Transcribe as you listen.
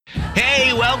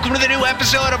Welcome to the new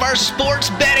episode of our sports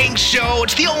betting show.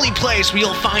 It's the only place where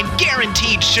you'll find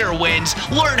guaranteed sure wins,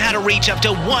 learn how to reach up to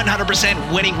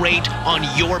 100% winning rate on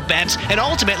your bets, and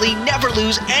ultimately never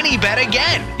lose any bet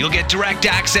again. You'll get direct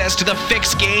access to the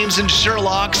fixed games and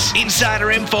Sherlocks,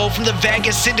 insider info from the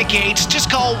Vegas syndicates.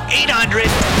 Just call 800.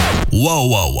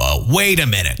 Whoa. Wait a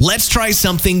minute. Let's try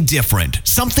something different,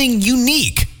 something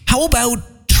unique. How about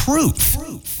truth?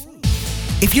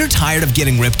 If you're tired of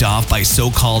getting ripped off by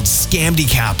so-called scamdy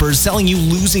cappers selling you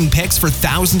losing picks for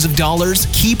thousands of dollars,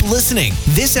 keep listening.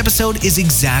 This episode is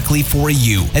exactly for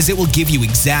you, as it will give you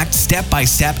exact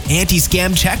step-by-step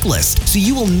anti-scam checklist, so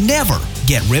you will never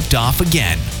get ripped off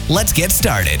again. Let's get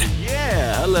started.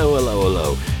 Yeah,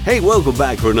 hello. Hey, welcome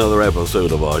back for another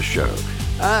episode of our show.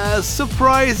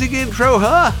 Surprising intro,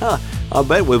 huh? I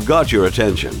bet we've got your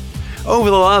attention.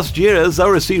 Over the last years, I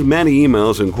received many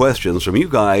emails and questions from you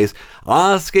guys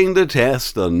asking to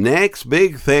test the next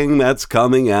big thing that's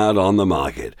coming out on the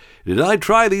market. Did I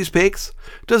try these picks?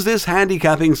 Does this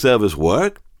handicapping service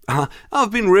work? I've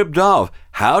been ripped off.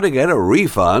 How to get a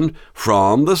refund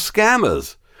from the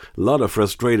scammers? A lot of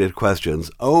frustrated questions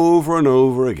over and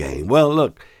over again. Well,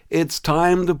 look, it's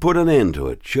time to put an end to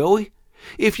it, shall we?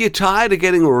 If you're tired of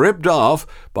getting ripped off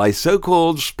by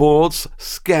so-called sports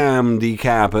scam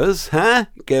decappers,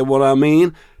 get what I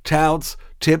mean? Touts,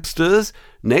 tipsters,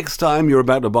 next time you're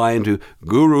about to buy into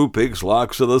Guru Picks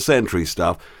Locks of the Century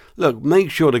stuff, look, make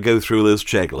sure to go through this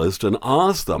checklist and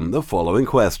ask them the following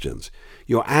questions.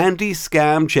 Your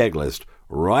anti-scam checklist.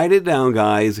 Write it down,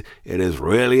 guys. It is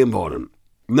really important.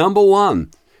 Number 1.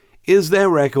 Is their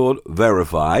record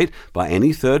verified by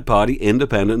any third-party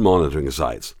independent monitoring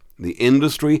sites? The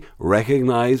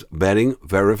industry-recognized betting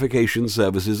verification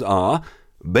services are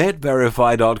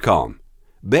BetVerify.com,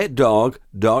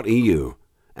 BetDog.eu,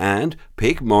 and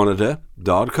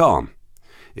PickMonitor.com.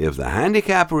 If the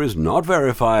handicapper is not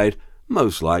verified,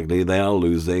 most likely they are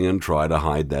losing and try to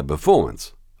hide their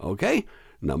performance. Okay?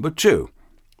 Number 2.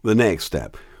 The next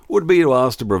step would be to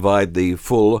ask to provide the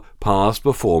full past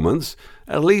performance,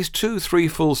 at least 2-3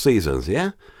 full seasons,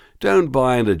 yeah? Don't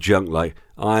buy into junk like,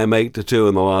 I'm 8-2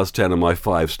 in the last 10 of my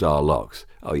 5-star locks.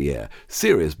 Oh yeah,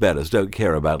 serious bettors don't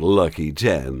care about lucky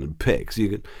 10 picks. You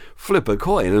can flip a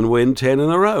coin and win 10 in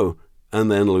a row,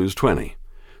 and then lose 20.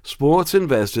 Sports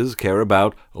investors care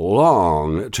about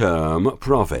long-term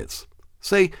profits.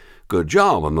 Say, good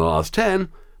job on the last 10,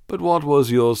 but what was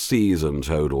your season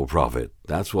total profit?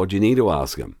 That's what you need to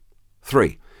ask them.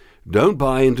 3. Don't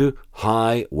buy into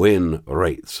high win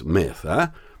rates myth,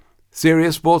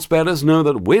 Serious sports bettors know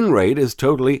that win rate is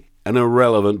totally an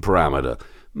irrelevant parameter,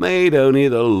 made only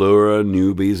to lure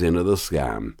newbies into the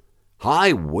scam.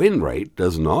 High win rate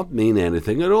does not mean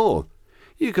anything at all.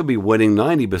 You could be winning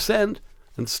 90%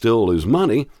 and still lose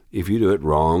money if you do it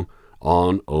wrong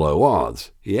on low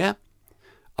odds, yeah?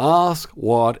 Ask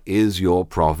what is your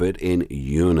profit in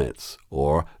units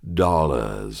or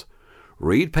dollars.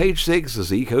 Read page 6 of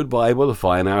Z-Code Bible to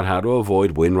find out how to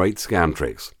avoid win rate scam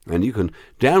tricks. And you can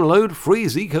download free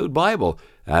Z-Code Bible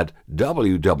at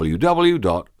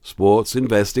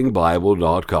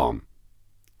www.sportsinvestingbible.com.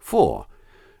 4.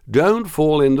 Don't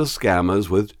fall into scammers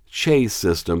with chase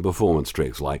system performance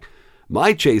tricks like,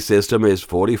 my chase system is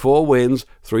 44 wins,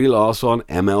 3 loss on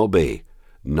MLB,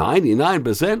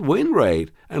 99% win rate,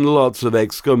 and lots of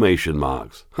exclamation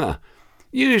marks.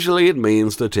 Usually it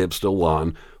means the tipster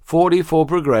won 44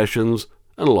 progressions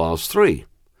and lost 3.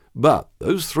 But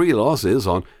those 3 losses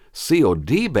on C or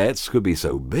D bets could be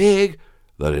so big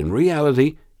that in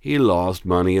reality he lost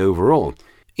money overall.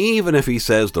 Even if he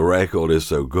says the record is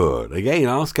so good, again,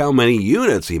 ask how many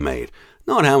units he made,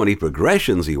 not how many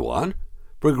progressions he won.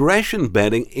 Progression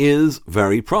betting is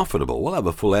very profitable. We'll have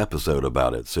a full episode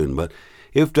about it soon, but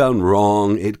if done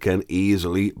wrong, it can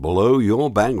easily blow your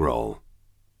bankroll.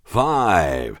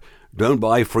 5. Don't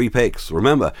buy free picks.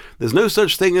 Remember, there's no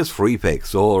such thing as free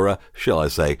picks, or, shall I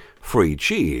say, free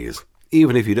cheese.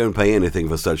 Even if you don't pay anything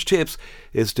for such tips,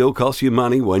 it still costs you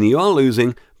money when you are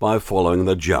losing by following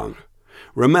the junk.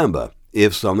 Remember,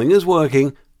 if something is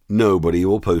working, nobody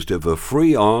will post it for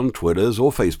free on Twitters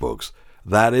or Facebooks.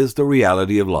 That is the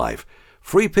reality of life.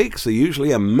 Free picks are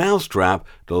usually a mousetrap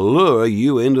to lure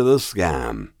you into the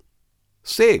scam.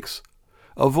 6.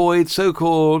 Avoid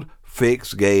so-called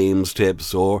fixed games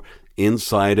tips or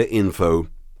insider info.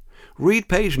 Read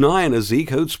page 9 of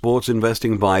Z-Code Sports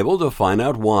Investing Bible to find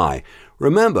out why.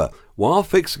 Remember, while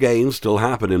fixed games still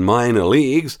happen in minor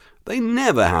leagues, they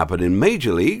never happen in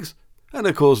major leagues. And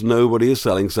of course, nobody is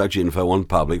selling such info on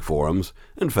public forums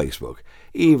and Facebook,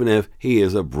 even if he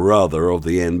is a brother of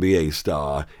the NBA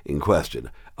star in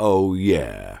question. Oh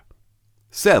yeah.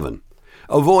 7.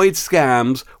 Avoid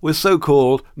scams with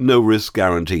so-called no-risk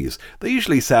guarantees. They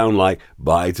usually sound like,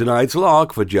 buy tonight's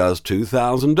lock for just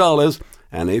 $2,000,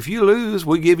 and if you lose,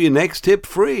 we give you next tip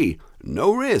free.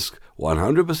 No risk,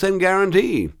 100%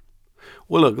 guarantee.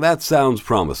 Well, look, that sounds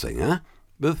promising, huh?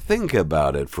 But think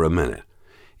about it for a minute.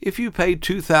 If you pay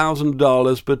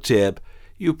 $2,000 per tip,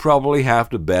 you probably have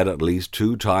to bet at least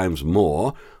 2 times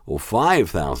more, or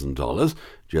 $5,000,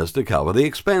 just to cover the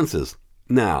expenses.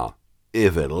 Now,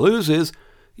 if it loses,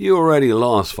 you already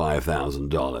lost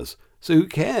 $5,000, so who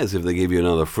cares if they give you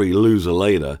another free loser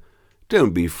later?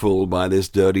 Don't be fooled by this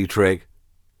dirty trick.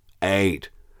 8.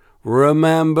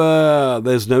 Remember,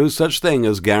 there's no such thing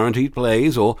as guaranteed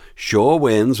plays or sure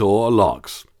wins or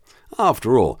locks.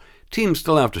 After all, teams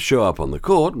still have to show up on the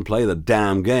court and play the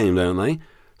damn game, don't they?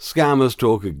 Scammers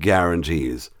talk of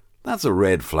guarantees. That's a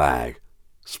red flag.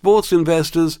 Sports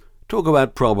investors talk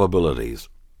about probabilities.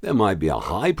 There might be a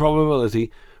high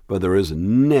probability, but there is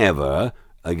never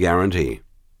a guarantee.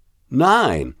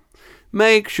 9.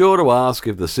 Make sure to ask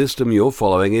if the system you're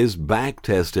following is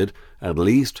back-tested at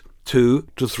least 2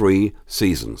 to 3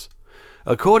 seasons.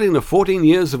 According to 14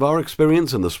 years of our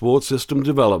experience in the sports system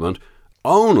development,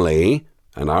 only,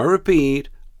 and I repeat,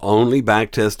 only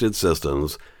back-tested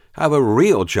systems have a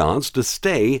real chance to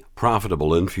stay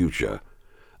profitable in future.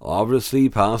 Obviously,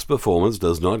 past performance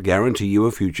does not guarantee you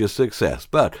a future success,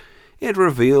 but it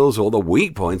reveals all the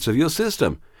weak points of your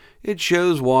system. It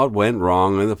shows what went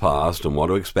wrong in the past and what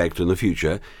to expect in the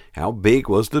future, how big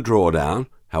was the drawdown,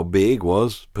 how big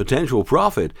was potential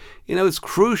profit. It's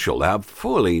crucial to have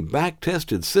fully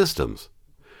back-tested systems.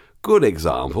 Good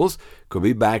examples could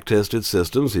be back-tested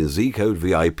systems in Z-Code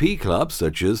VIP clubs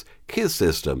such as KISS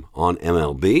System on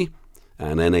MLB,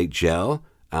 and NHL,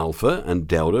 Alpha and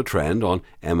Delta Trend on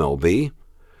MLB,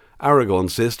 Aragon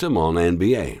System on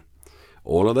NBA.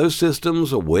 All of those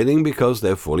systems are winning because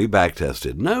they're fully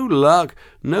back-tested. No luck,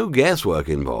 no guesswork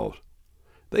involved.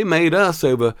 They made us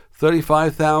over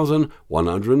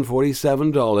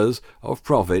 $35,147 of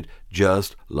profit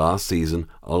just last season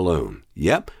alone.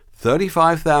 Yep,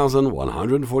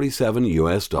 $35,147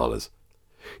 US.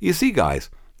 You see, guys,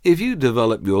 if you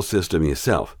develop your system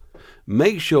yourself,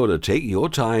 make sure to take your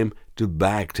time to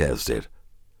backtest it.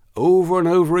 Over and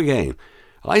over again,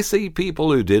 I see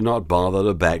people who did not bother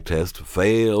to backtest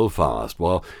fail fast,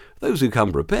 while those who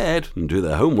come prepared and do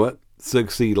their homework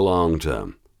succeed long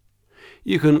term.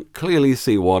 You can clearly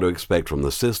see what to expect from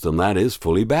the system that is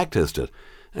fully backtested,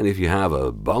 and if you have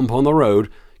a bump on the road,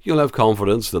 you'll have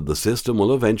confidence that the system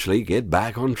will eventually get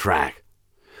back on track.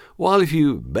 While if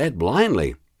you bet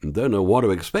blindly and don't know what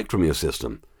to expect from your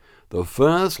system, the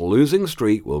first losing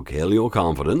streak will kill your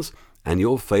confidence, and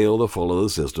you'll fail to follow the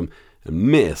system and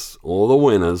miss all the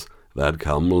winners that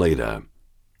come later.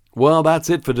 Well, that's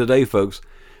it for today, folks.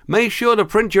 Make sure to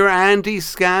print your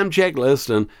anti-scam checklist,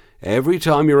 and every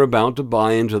time you're about to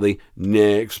buy into the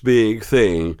next big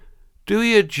thing, do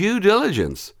your due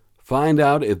diligence. Find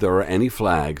out if there are any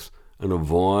flags and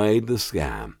avoid the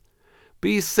scam.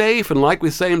 Be safe, and like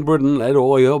we say in Britain, let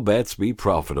all your bets be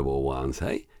profitable ones,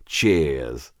 hey?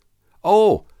 Cheers.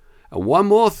 Oh, and one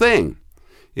more thing.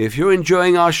 If you're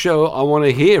enjoying our show, I want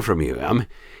to hear from you.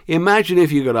 Imagine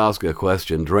if you could ask a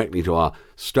question directly to our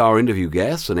star interview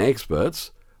guests and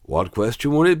experts. What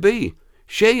question would it be?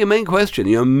 Share your main question,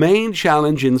 your main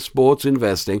challenge in sports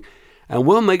investing, and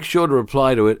we'll make sure to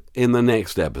reply to it in the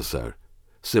next episode.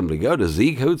 Simply go to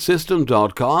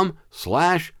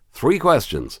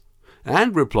zcodesystem.com/3questions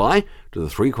and reply to the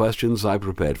 3 questions I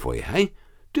prepared for you, hey?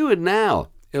 Do it now.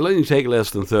 It'll only take less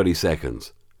than 30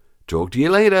 seconds. Talk to you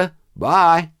later.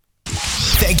 Bye.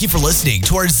 Thank you for listening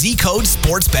to our Z-Code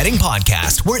Sports Betting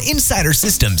Podcast, where insider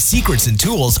systems, secrets, and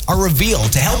tools are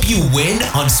revealed to help you win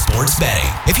on sports betting.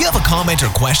 If you have a comment or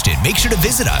question, make sure to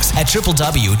visit us at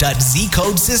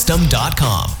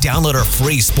www.zcodesystem.com. Download our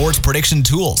free sports prediction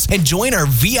tools and join our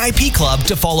VIP club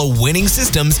to follow winning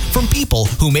systems from people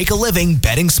who make a living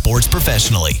betting sports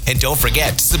professionally. And don't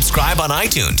forget to subscribe on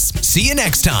iTunes. See you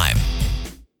next time.